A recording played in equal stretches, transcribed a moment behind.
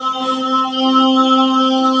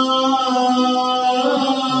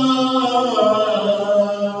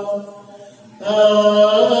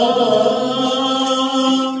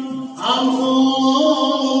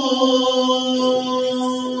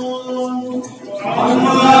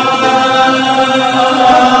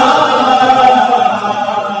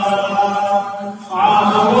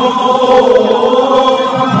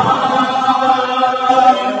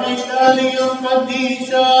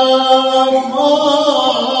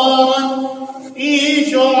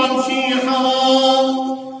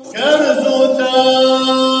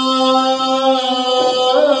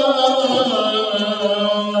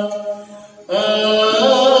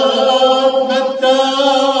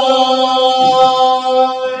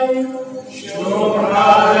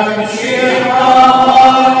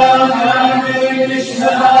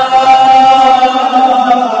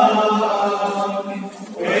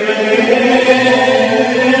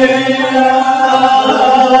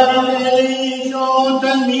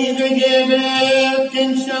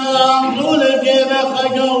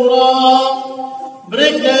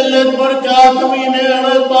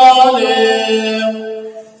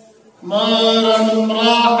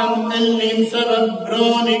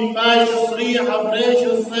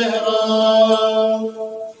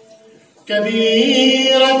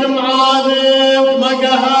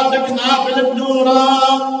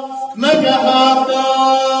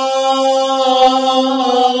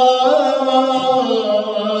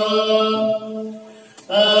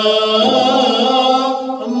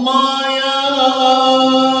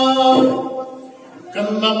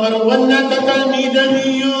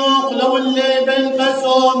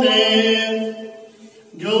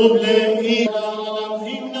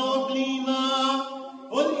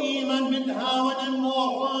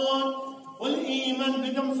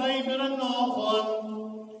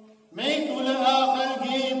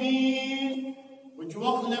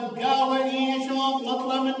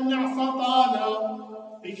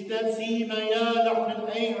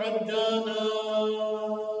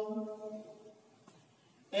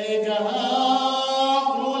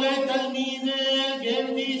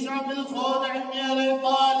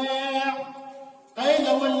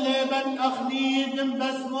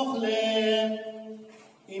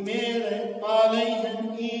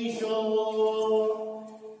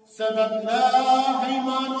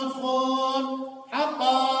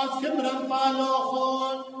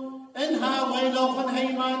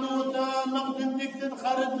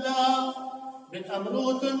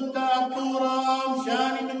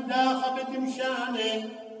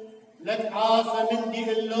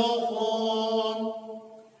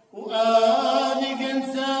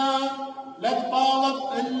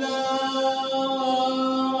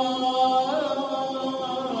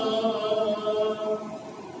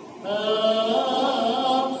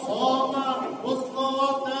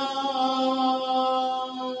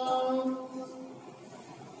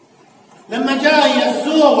لما جاء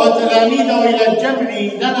يسوع وتلاميذه إلى الجمع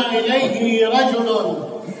دنا إليه رجل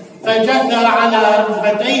فجثى على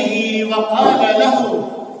ركبتيه وقال له: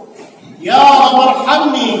 يا رب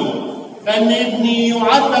ارحمني، فإن ابني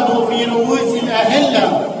يعذب في رؤوس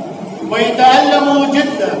الأهلة ويتألم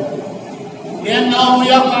جدا، لأنه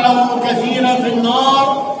يقع كثيرا في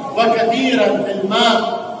النار وكثيرا في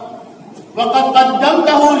الماء. وقد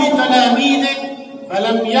قدمته لتلاميذك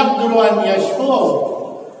فلم يقدروا أن يشفوه.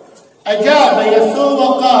 أجاب يسوع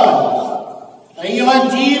وقال: أيها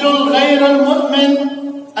الجيل الغير المؤمن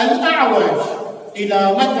الأعوج،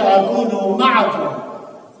 إلى متى أكون معكم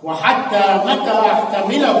وحتى متى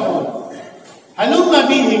أحتملكم؟ هلم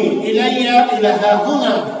به إلي إلى ها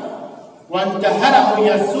هنا. وانتهره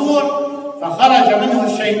يسوع، فخرج منه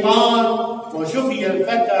الشيطان وشفي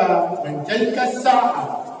الفتى من تلك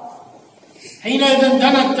الساعة. حينئذ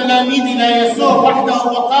دنا التلاميذ إلى يسوع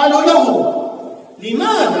وحده وقالوا له: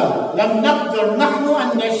 لماذا لم نقدر نحن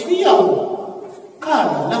أن نشفيه؟ قال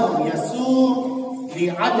لهم يسوع: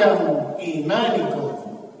 لعدم إيمانكم.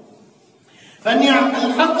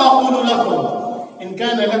 فالحق أقول لكم، إن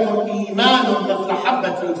كان لكم إيمان مثل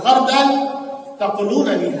حبة الخردل تقولون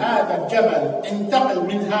لهذا الجبل: انتقل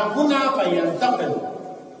من ها هنا فينتقل،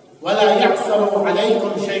 ولا يعثر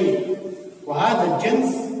عليكم شيء. وهذا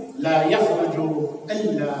الجنس لا يخرج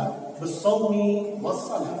إلا بالصوم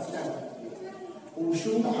والصلاة.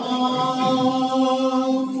 وشبحان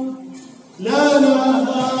لا لها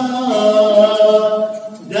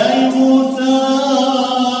دايموتا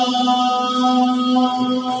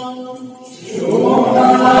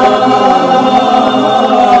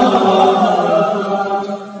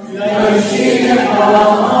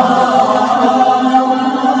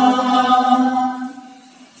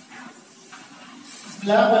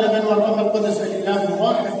لا ولد والروح القدس الإله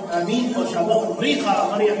الواحد آمين. وشباب بريقة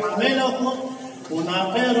مريم عمالكم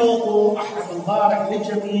وناقره وأحد مبارك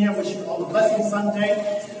للجميع. wish you all a blessing Sunday.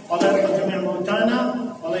 الله يرحم جميع موتانا،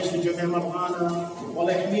 الله يشفي جميع مرضانا.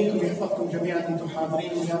 والله يحميكم ويحفظكم جميعا انتم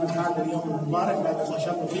حاضرين ويانا هذا اليوم المبارك بعد ما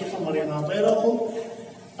شاء الله فيكم مرينا طيركم.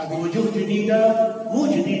 اكو وجوه جديده مو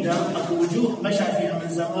جديده، اكو وجوه مشى فيها من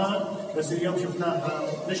زمان بس اليوم شفناها.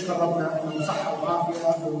 نشكر ربنا انه صحه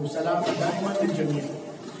وعافيه وسلامه دائما للجميع.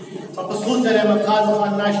 فبخصوص لما خالف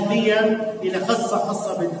الناشديه الى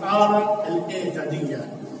خاصه بالدعاره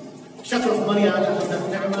الاعتاديه. شكرا مريم اخذت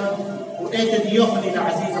نعمه وايتا ديوخن الى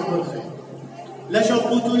عزيزه والخير. لا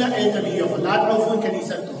شوقوتوا لا ايتا ديوخن، لا تعرفون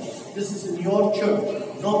كنيستكم. This is in your church.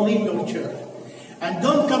 Don't leave your church. And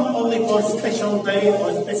don't come only for a special day or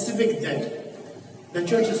a specific day. The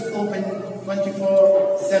church is open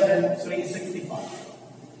 24/7, 365.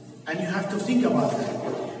 And you have to think about that.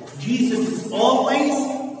 Jesus is always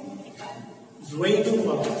waiting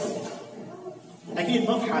for us. أكيد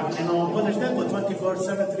نضحك لأنه ربنا ايش قال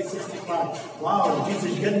 24/7 365. واو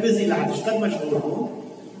جيسس قد بيزي لعد ايش قد مشغول.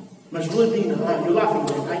 مشغول بينا. You're laughing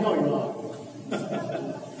there. I know you are.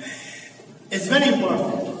 It's very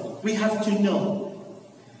important. We have to know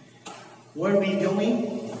where we're going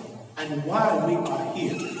and why we are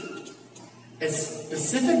here. A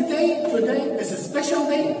specific day today is a special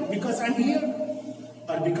day because I'm here,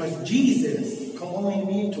 or because Jesus calling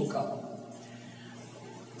me to come.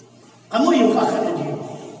 قاموا يوخاخ أجيب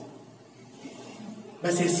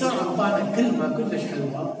بس يسوع عطانا كلمة كلش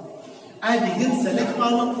حلوة. عادي جنسة لك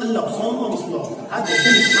طالب إلا بصوم وصلاة. هذا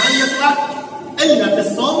الجنس ما يطلع إلا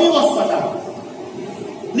بالصوم والصلاة.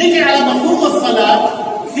 نجي على مفهوم الصلاة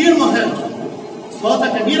كثير مهم.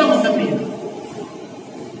 صلاة كبيرة مهمين.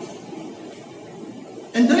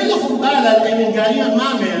 اندري لكم بالا اللي قالين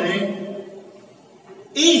ما ميري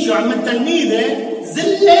إيجوا عم التلميذة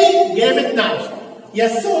زلي جابت ناش.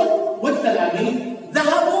 يسوع والتلاميذ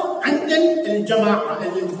ذهبوا عند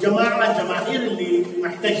الجماهير اللي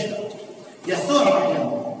محتاجها. يسوع راح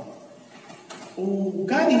يمه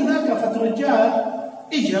وكان هناك فترة رجال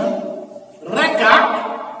اجا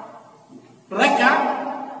ركع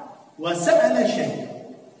وسأل شيء.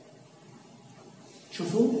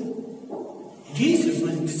 شوفوا Jesus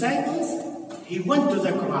with his disciples, he went to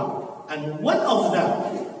the crowd and one of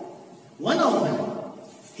them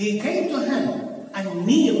he came to him and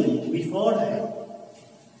kneeling before him.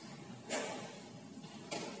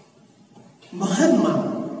 مهمة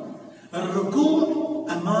الركوع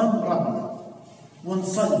أمام ربنا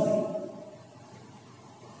ونصلي.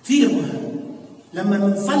 كثير مهم لما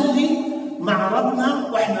نصلي مع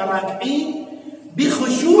ربنا واحنا راكعين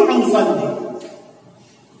بخشوع نصلي.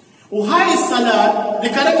 وهاي الصلاة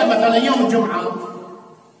ذكرتها مثلا يوم الجمعة.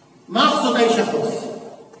 ما أقصد أي شخص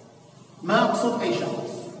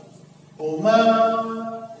وما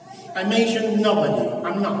I mention nobody.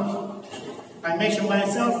 I'm not. I mention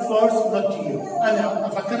myself first, not you. أنا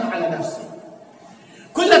أفكر على نفسي.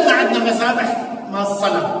 كلنا عندنا مسابح مع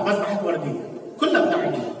الصلاة، مسبحة وردية. كلنا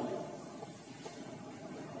عندنا.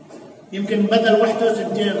 يمكن بدل وحدة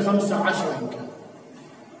 2 5 10 يمكن.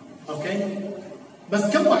 أوكي؟ بس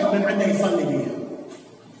كم واحد من عندنا يصلي بيها؟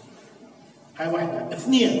 هاي واحدة.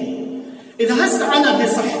 2 إذا هسه أنا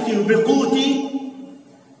بصحتي وبقوتي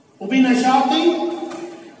وبنشاطي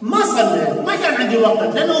ما صليت، ما كان عندي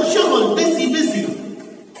وقت لأنه شغل busy.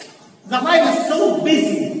 The life is so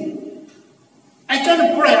busy. I can't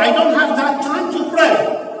pray. I don't have that time to pray.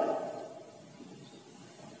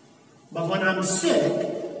 But when I'm sick,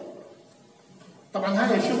 طبعا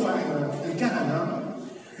هاي نشوفها احنا الكهنة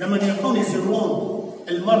لما يكونوا يزورون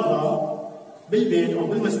المرضى بالبيت أو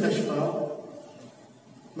بالمستشفى.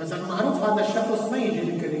 مثلا معروف هذا الشخص ما يجي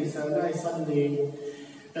للكنيسة، لا يصلي،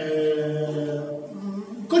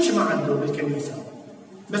 كل شيء ما عنده بالكنيسة.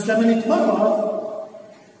 بس لما يتمرض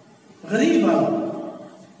غريبة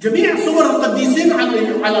جميع صور القديسين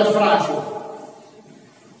على فراشه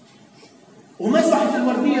ومسبحة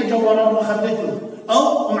الوردية جوا مخدته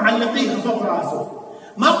أو معلقيها فوق راسه.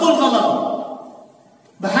 ما أقول غلط،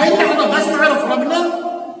 بهاي اللحظة بس نعرف ربنا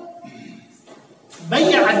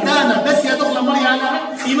بيع عدانا بس يدخل مريا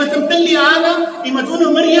لها إما تمتلي أنا إما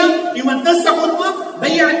تقولوا مريا إما تنسق أمه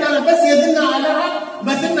بيع عدانا بس يدلنا عليها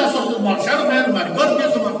مثلنا صوت مار شربل مار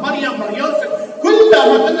قردس مار مريم مار يوسف كلها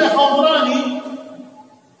مثلنا خضراني.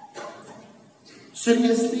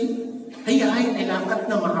 سيريسلي هي هاي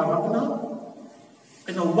علاقتنا مع ربنا،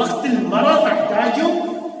 انه وقت المرض احتاجه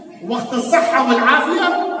وقت الصحه والعافيه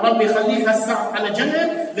ربي يخليك هسه على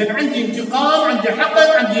جنب لان عندي انتقام، عندي حقد،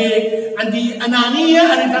 عندي انانيه،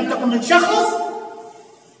 اريد انتقم من شخص.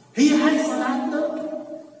 هي هاي صلاتنا.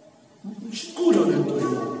 شو تقولون انتم؟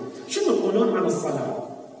 شنو تقولون عن الصلاه؟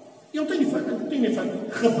 يعطيني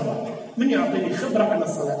خبره. من يعطيني خبره عن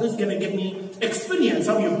الصلاه؟ Who's gonna give me experience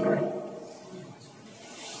how you pray؟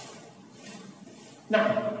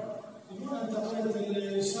 نعم. انت قلت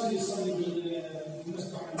اللي يصلي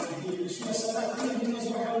بالمسبح الورديه، شو الصلاه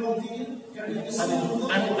بالمسبح الورديه؟ يعني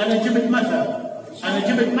انا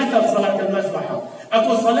جبت مثل صلاه المسبحه.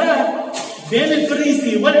 اكو صلاه بين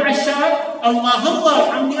الفريسي والعشاق، اللهم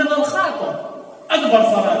ارحمني انا الخاطئ، اكبر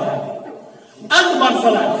صلاه هذه، اكبر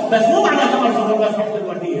صلاه، بس مو معناتها ارفض مذبحه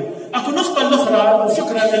الورديه. اكو نقطه الاخرى،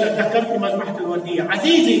 وشكرا لك ذكرتني مذبحه الورديه.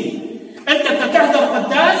 عزيزي انت تحضر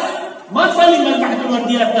قداس، ما تصلي مذبحه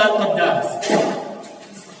الورديه اثناء القداس.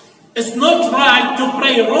 It's not right to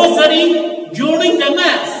pray rosary during the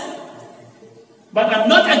mass, but I'm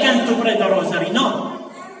not against to pray the rosary. No,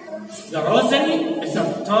 the rosary is a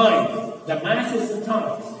time, the mass is a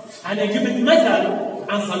time. أنا جبت مثل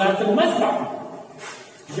عن صلاة المسبحة.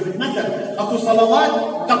 جبت مثل، اكو صلوات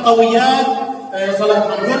تقويات، صلاة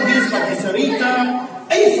القدس، قديسريتا،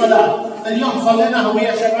 اي صلاة اليوم صليناها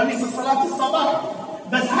ويا شماميس صلاة الصباح،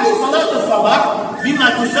 بس هاي صلاة الصباح بما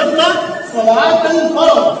تسمى صلاة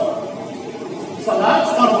الفرض، صلاة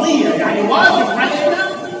فرضية، يعني واجب علينا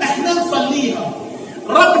احنا نصليها.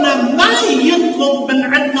 ربنا ما يطلب من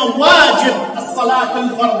عندنا واجب الصلاة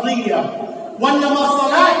الفرضية، وانما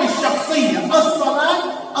الصلاة الشخصية، الصلاة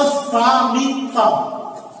الصامتة.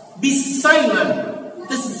 Be silent.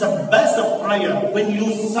 This is the best of prayer when you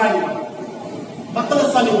silent. ما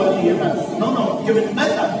تقول صلي وردية بس. No. Give it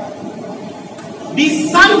method. Be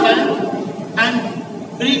silent and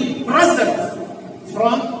be present in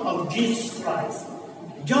front of Jesus Christ.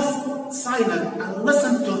 Just silent and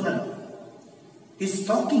listen to Him. He's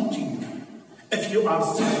talking to you. If you are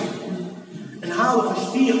silent. نحاول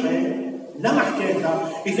تشتيقه لما حكيتها،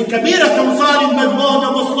 إذا كبيرة تمصاري المدمودة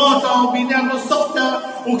وصلوتها وبينعمل السقطة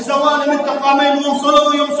وكثواني من التقامين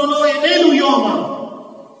ويمصلوا ليل ويوما،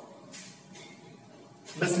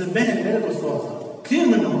 بس لبين الليل وصلوتها كثير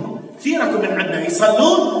منهم، كثير أكو من عندنا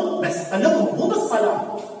يصلون بس قلبهم مو بالصلاة.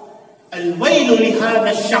 الويل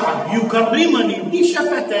لهذا الشعب يكرمني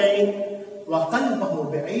بشفتيه وقلبه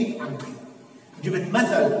بعيد عني. جبت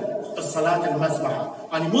مثل الصلاة المسبحة.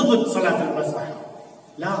 أنا مو ضد صلاة المسبحة،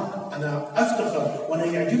 لا، أنا أفتخر وأنا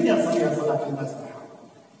يعجبني أصلي صلاة المسبحة،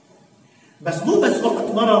 بس مو بس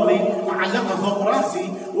وقت مرضي أعلقها فوق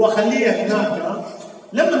راسي وأخليها هناك.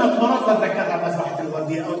 لما أتمرض أتذكرها مسبحة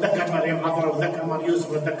الوردية، أو أتذكر مريم عذراء، أو أتذكر مار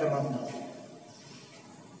يوسف، وأتذكر ربنا.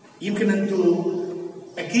 يمكن أنتم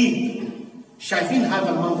أكيد شايفين هذا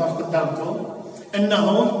المنظر قدامكم، أنه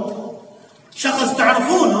شخص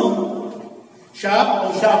تعرفونه، شاب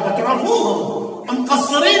أو شابة تعرفوهم،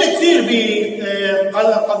 مقصرين كثير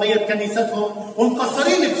بقضية كنيستهم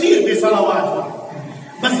ومقصرين كثير بصلواتهم،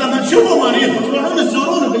 بس لما تشوفوا مريض وتروحون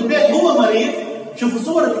تزورونه بالبيت هو مريض، شوفوا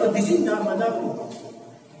صور القديسين دار مدارهم.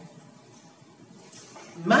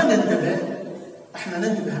 ما ننتبه، احنا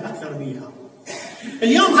ننتبه اكثر بيها.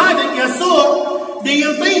 اليوم هذا يسوع دي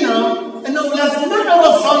يعطينا انه لازم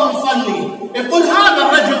نعرف شلون نصلي. يقول هذا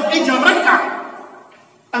الرجل اجى ركع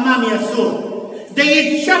امام يسوع، دي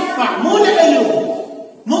يتشفع مو لإله،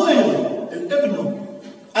 مو إله، الابن.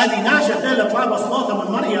 هذه ناشا ثالة طلبة صوتها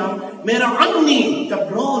من مريم، مرعني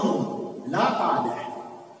تبرونه لا طالح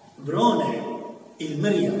برونه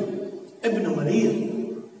المريم ابنه مريض.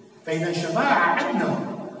 فإذا الشفاعة عندنا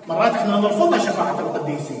مرات احنا نرفضها، شفاعة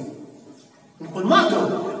القديسين نقول ماتوا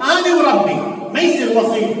أنا وربي، ما يصير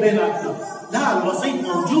وسيط بيناتنا، لا، الوسيط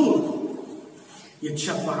موجود.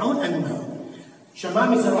 يتشفعون أنه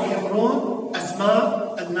شمامسة راح يقرون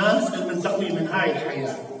أسماء الناس المنتقلين من هاي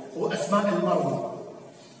الحياة وأسماء المرضى.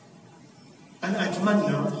 أنا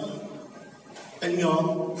أتمنى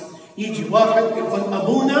اليوم يجي واحد يقول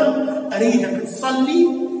أبونا أريدك تصلي،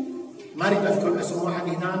 ما أريد أذكر اسم واحد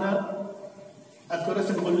هنا، أذكر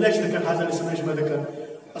اسم يقول ليش ذكر هذا الاسم، ليش ما ذكر؟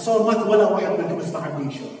 أصور ماكو ولا واحد منكم اسمه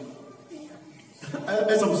عبديشو.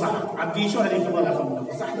 اسم صح، عبديشو هذيك ولا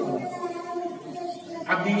خمسة، صح ولا؟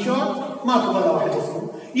 عبديشو ماكو ولا واحد اسمه.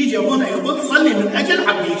 يجي ابونا يقول صلي من اجل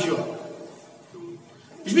عبديشو.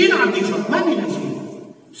 ايش بينا عبديشو؟ ما بينا شيء،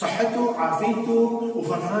 صحته، عافيته،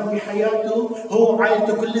 وفرحان بحياته، هو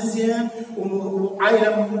وعائلته كل الزين،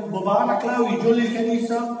 وعائله مباركه، ويجوا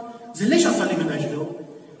للكنيسه. زين ليش اصلي من اجله؟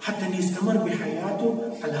 حتى يستمر بحياته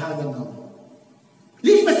على هذا النمط.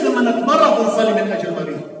 ليش بس لما نتمرض نصلي من اجل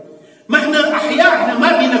مريض؟ ما احنا احياء، احنا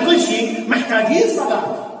ما بينا كل شيء، محتاجين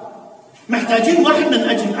صلاه، محتاجين واحد من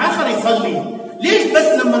اجل اخر يصلي. ليش بس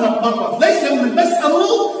لما نتمرض؟ ليش لما بس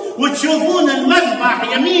اموت وتشوفون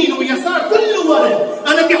المذبح يمين ويسار كله ورد؟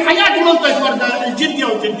 انا بحياتي ما انطيت ورده لجدي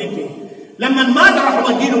او جدتي، لما مات راح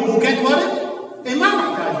اودي له بوكيت ورد؟ إيه ما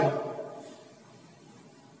محتاجه،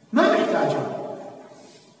 ما محتاجه.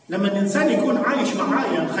 لما الانسان يكون عايش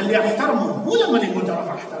معايا نخليه احترمه، مو لما يموت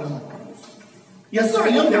راح احترمه. يسوع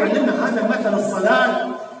اليوم يعلمنا هذا مثل الصلاه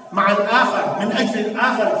مع الآخر من أجل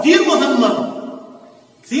الآخر كثير مهمة،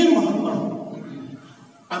 كثير مهمة.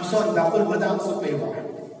 I'm sorry بقول مدى أقصد أي واحد.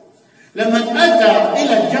 لما أتى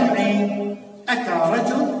إلى الجمع أتى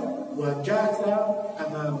رجل وجاث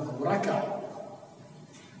أمامه ركع.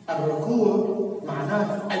 الركوع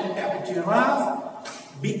معناه الاعتراف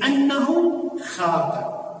بأنه خاطئ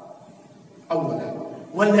أولا،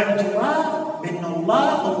 والاعتراف بأن الله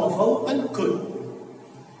هو فوق الكل.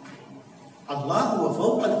 الله هو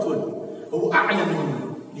فوق الكل، هو أعلى مني،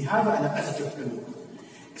 لهذا أنا أسجد له.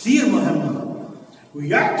 كثير مهمة.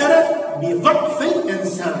 ويعترف بضعف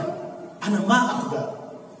الإنسان. أنا ما أقدر.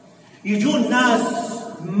 يجون ناس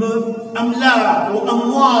أملاك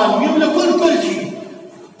وأموال يملكون كل شيء،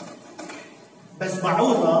 بس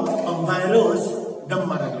بعوضة الفيروس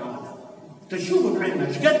دمر العالم. تشوفوا بعيننا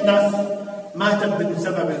ايش قد ناس ماتت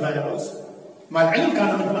بسبب الفيروس. مع العلم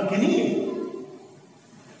كانوا متمكنين،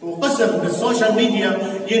 وقسم بالسوشيال ميديا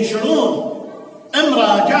ينشرون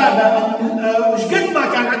امرأة جابة ايش قد ما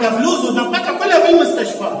كان عندها فلوس ودمتها كلها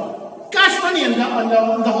بالمستشفى، كاش ماني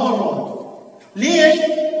in the whole world. ليش؟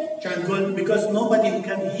 كان يقول because nobody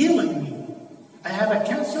can heal me. I have a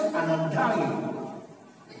cancer and I'm dying.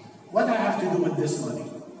 What do I have to do with this money?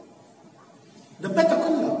 دبتها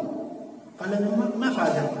كلها. قال أنا ما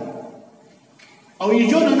فادتني. أو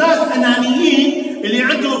يجون ناس أنانيين اللي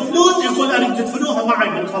عندهم فلوس يقول أريد تدفنوها معي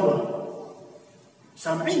بالقبر.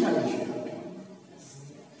 سامعين هالأشياء؟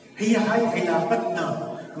 هي هاي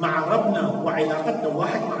علاقتنا مع ربنا وعلاقتنا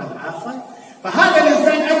واحد مع الآخر. فهذا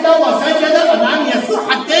الإنسان أتى وسجد أمام يسوع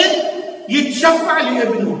حتى يتشفع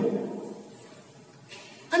لابنه.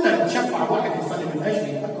 أنا أتشفع واحد يصلي من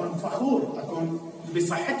أجلي أكون فخور، أكون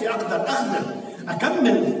بصحتي أقدر أخدم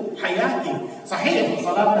أكمل حياتي. صحيح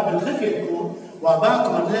صلاتنا بالخفية تكون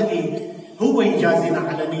وأباكم الذي هو يجازينا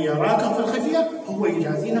علنية يراكم في الخفية هو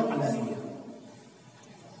يجازينا علنية.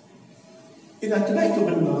 إذا انتبهتوا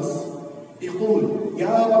بالنص يقول يا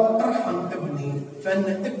رب ارحم ابني فإن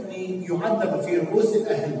ابني يعذب في رؤوس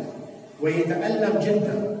الأهل ويتألم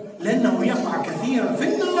جدا لأنه يقع كثيرا في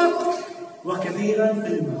النار وكثيرا في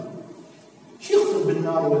الماء. شو يقصد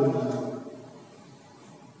بالنار والماء؟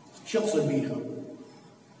 شو يقصد بيها؟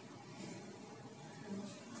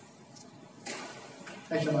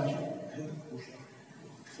 ايش ماشي؟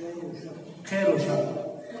 خير وشر.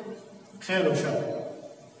 خير وشر.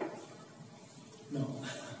 No.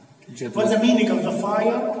 What's the meaning of the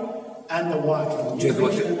fire and the water?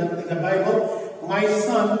 In the Bible, my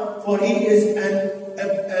son, for he is an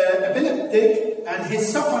epileptic and he's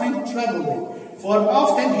suffering trembling. For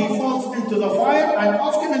often he falls into the fire and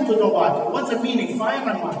often into the water. What's the meaning? Fire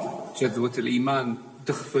and water. جذوة الإيمان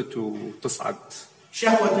تخفت وتصعد.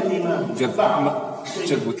 شهوة الإيمان.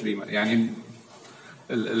 جذوة الإيمان يعني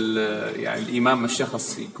يعني الإيمان من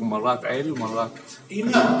الشخص يكون مرات عيل ومرات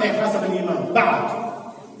إيمان. إيه حسب الإيمان بعد.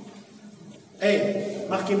 إيه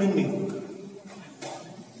ما أحكي مني.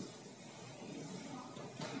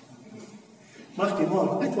 ما أحكي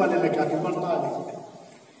مور. أتولى لك هذه مرة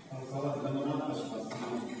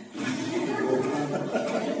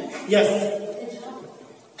يس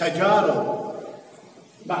تجارب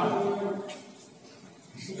بعد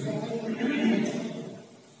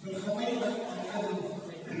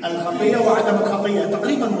الخطية وعدم الخطية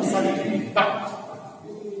تقريبا مصدق بعد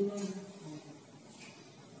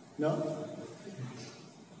لا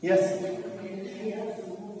يس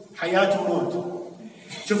حياة وموت.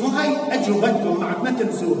 شوفوا هاي أجوبتكم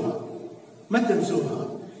ما تنسوها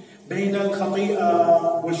بين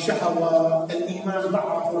الخطيئة والشهوة الإيمان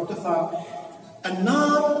ضعف وارتفع.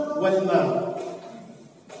 النار والماء.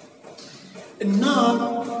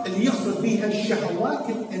 النار اللي يقصد بها الشهوات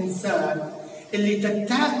الإنسان اللي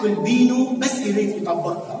تتاكل بينه بس يريد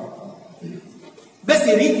يطبقها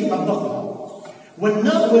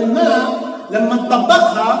والماء لما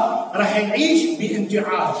تطبقها راح يعيش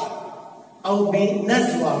بانتعاش أو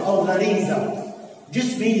بنزوة أو غريزة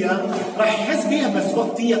جسمية راح يحس بها بس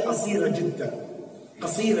وقتية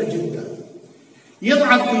قصيرة جدا.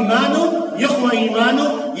 يضعف إيمانه يقوى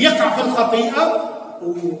إيمانه يقع في الخطيئة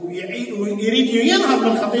ويريد ينهض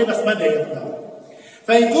من الخطيئة بس ماذا يقدر.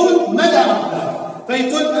 فيقول ماذا أقدر؟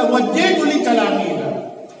 فيقول وديت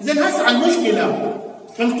لتلاميذه. إذن هسه المشكلة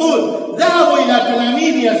نقول ذهبوا إلى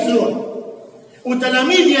تلاميذ يسوع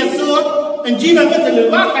وتلاميذ يسوع نجيبها مثل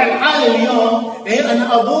الواقع الحالي اليوم. إيه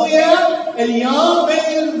أنا أبويا اليوم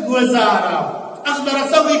بالوزارة أقدر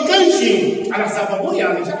أسوي كل شيء على حساب أبويا.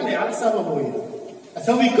 يعني شغلي على حساب أبويا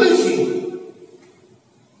أسوي كل شيء.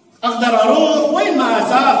 أقدر أروح وين ما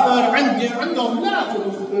أسافر عندهم لا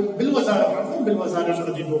بالوزارة تعرفون بالوزارة شغل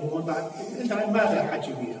يجيبون بعد أنت ماذا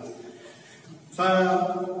حكي بيها.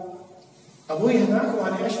 ابوي هناك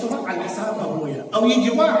وانا اشتغل على حساب ابويا، او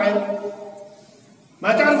يجي واحد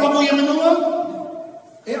ما تعرف ابويا من هو؟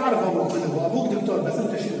 ايه اعرف ابوك من هو؟ ابوك دكتور بس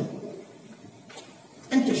انت شنو؟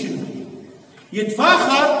 انت شنو؟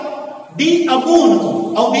 يتفاخر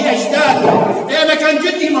بابونا او باجداده، انا كان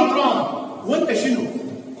جدي مطران، وانت شنو؟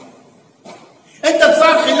 انت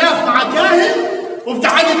صار خلاف مع كاهن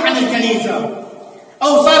وابتعدت عن الكنيسه،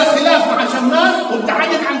 او صار خلاف مع شماس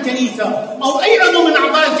وابتعدت عن الكنيسه، او اي عضو من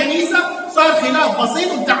اعضاء الكنيسه صار خلاف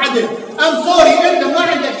بسيط وابتعدت. I'm sorry، انت ما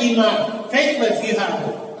عندك ايمان. Faithless you have.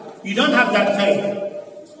 You don't have that faith.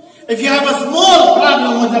 If you have a small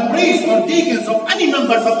problem with the priest or deacons or any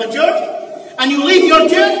members of the church, and you leave your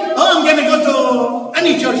church, oh, I'm going to go to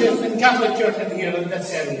any churches in Catholic church in here in this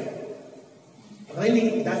area. Really,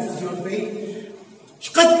 that is your faith?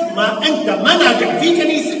 قد ما انت ما ناجح في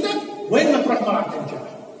كنيستك، وين ما تروح ما راح تنجح.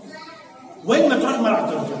 وين ما تروح ما راح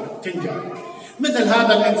تنجح. مثل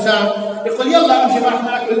هذا الانسان يقول يلا امشي راح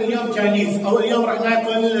ناكل اليوم تشاينيز، او اليوم راح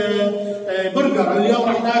ناكل برجر، او اليوم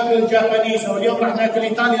راح ناكل جابانيز، او اليوم راح ناكل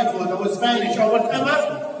ايطاليان فود او اسبانيش او وات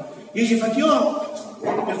ايفر. يجي فت يوم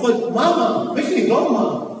يقول ماما بشتي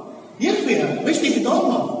دوما، يكفيها بشتي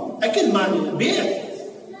دوما اكل مال البيت.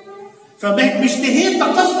 فمشتهين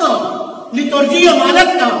طقسنا ليتورجيه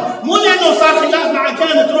مالتنا، مو لانه صار خلاف مع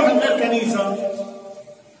كان تروح غير كنيسه.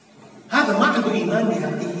 هذا ما عنده ايمان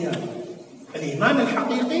نهائيا. الايمان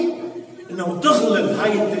الحقيقي انه تغلب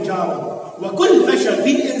هاي التجارب، وكل فشل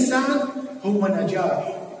في الانسان هو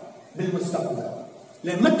نجاح بالمستقبل.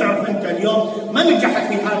 لان ما تعرف انت اليوم ما نجحت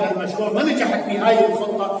في هذا المشروع، ما نجحت في هاي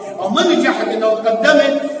الخطه، او ما نجحت انه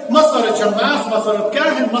قدمت ما صرت شماس، ما صرت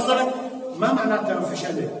كاهن، ما صرت، ما معناته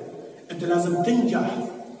فشلت. انت لازم تنجح.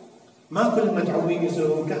 ما كل المدعوين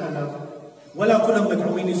يصيرون كهنه، ولا كل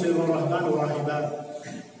المدعوين يصيرون رهبان وراهبات.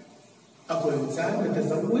 اكو انسان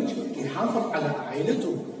متزوج يحافظ على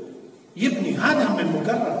عائلته، يبني، هذا من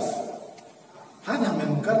مكرس، هذا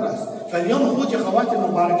من مكرس. فاليوم اخوتي اخواتي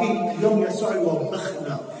المباركين، اليوم يسوع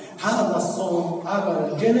يوبخنا هذا الصوم، هذا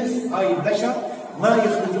الجنس، هاي البشر ما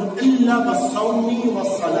يخرجون الا بالصوم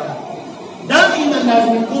والصلاه. دائما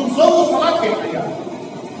لازم يكون صوم وصلاه في الحياه،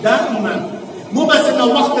 دائما، مو بس انه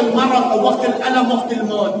وقت المرض او وقت الالم، وقت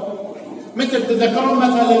الموت. مثل تذكرون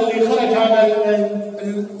مثلا اللي خرج هذا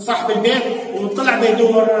صاحب البيت وطلع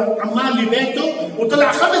بيدور عمال لبيته،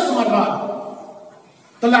 وطلع 5 مرات.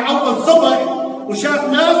 طلع اول صبح وشاف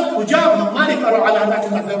ناس وجابهم، ما يقروا على هذاك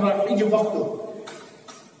المثل، راح يجي بوقته.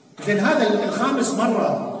 زين هذا الخامس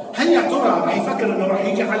مره، هل يا ترى راح يفكر انه راح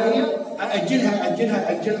يجي علي؟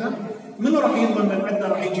 اجلها. منو راح يضمن من عندنا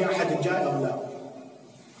راح يجي احد الجاي او لا؟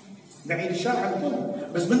 بعيد الشر عنكم،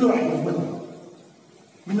 بس منو راح يضمن؟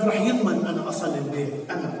 منو راح يضمن انا اصل للبيت؟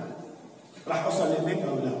 انا راح اوصل للبيت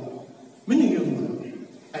او لا؟ منو يضمن؟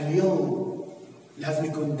 اليوم لازم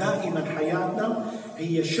يكون دائما حياتنا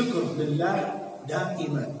هي شكر لله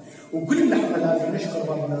دائما، وكل لحظه لازم نشكر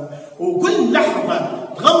ربنا، وكل لحظه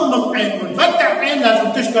تغمض عين وتفتح عين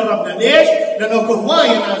لازم تشكر ربنا. ليش؟ لانه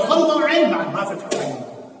هوايه ناس غمضوا عين بعد ما فتحوا عين،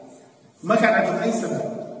 ما كان عندهم اي سبب،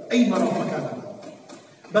 اي مرض ما كان عندهم،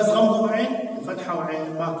 بس غمضوا عين وفتحوا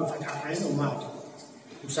عين، ماكو فتحوا عين وماتوا،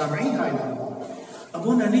 وسامعين هاي الأخبار.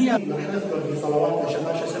 أبونا نيا نذكر في صلواتنا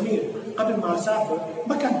شماشة سمير قبل ما أسافر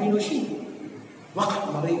ما كان بينه شيء، وقع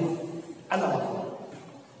مريض على رفضه.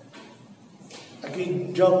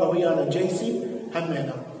 أكيد جاوب ويانا جيسي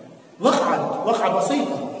همنا، وقعة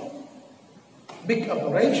بسيطة، big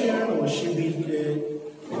operation والشيء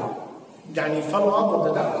يعني follow up of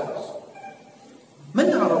the doctors. ما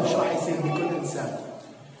نعرف شو راح يصير بكل إنسان.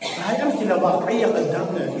 فهي أمثلة واقعية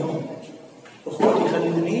قدامنا اليوم. أخوتي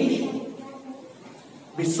خلينا نعيش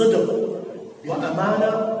بصدق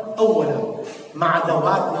وأمانة أولا مع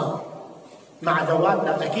ذواتنا.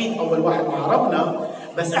 أكيد أول واحد مع ربنا،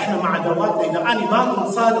 بس إحنا مع ذواتنا. إذا أنا ما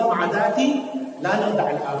كنت صادق مع ذاتي لا نخدع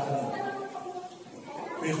الآخرين.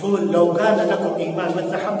 يقول لو كان لكم إيمان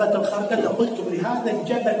مثل حبة الخردل لقلتم لهذا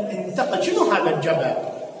الجبل انتقل. شنو هذا الجبل؟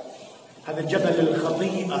 هذا الجبل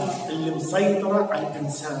الخطيئة اللي مسيطرة على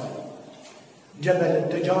الإنسان، جبل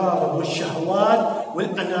التجارب والشهوات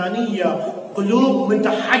والأنانية، قلوب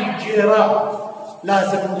متحجرة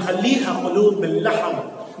لازم نخليها قلوب باللحم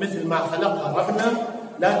مثل ما خلقها ربنا،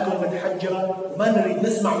 لا تكون متحجرة. ما نريد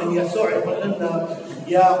نسمع من يسوع يقول لنا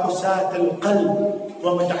يا قساة القلب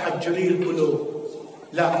ومتحجري القلوب.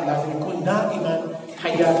 لا، لازم يكون دائما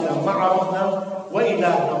حياتنا مع ربنا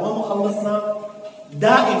وإلهنا ومخلصنا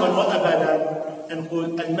دائما وأبدا.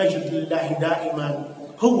 نقول المجد لله دائما،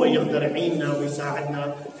 هو يقدر يعيننا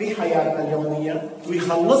ويساعدنا في حياتنا اليومية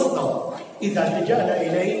ويخلصنا إذا لجأنا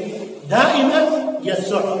إليه. دائما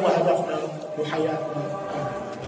يسوع هو هدفنا وحياتنا.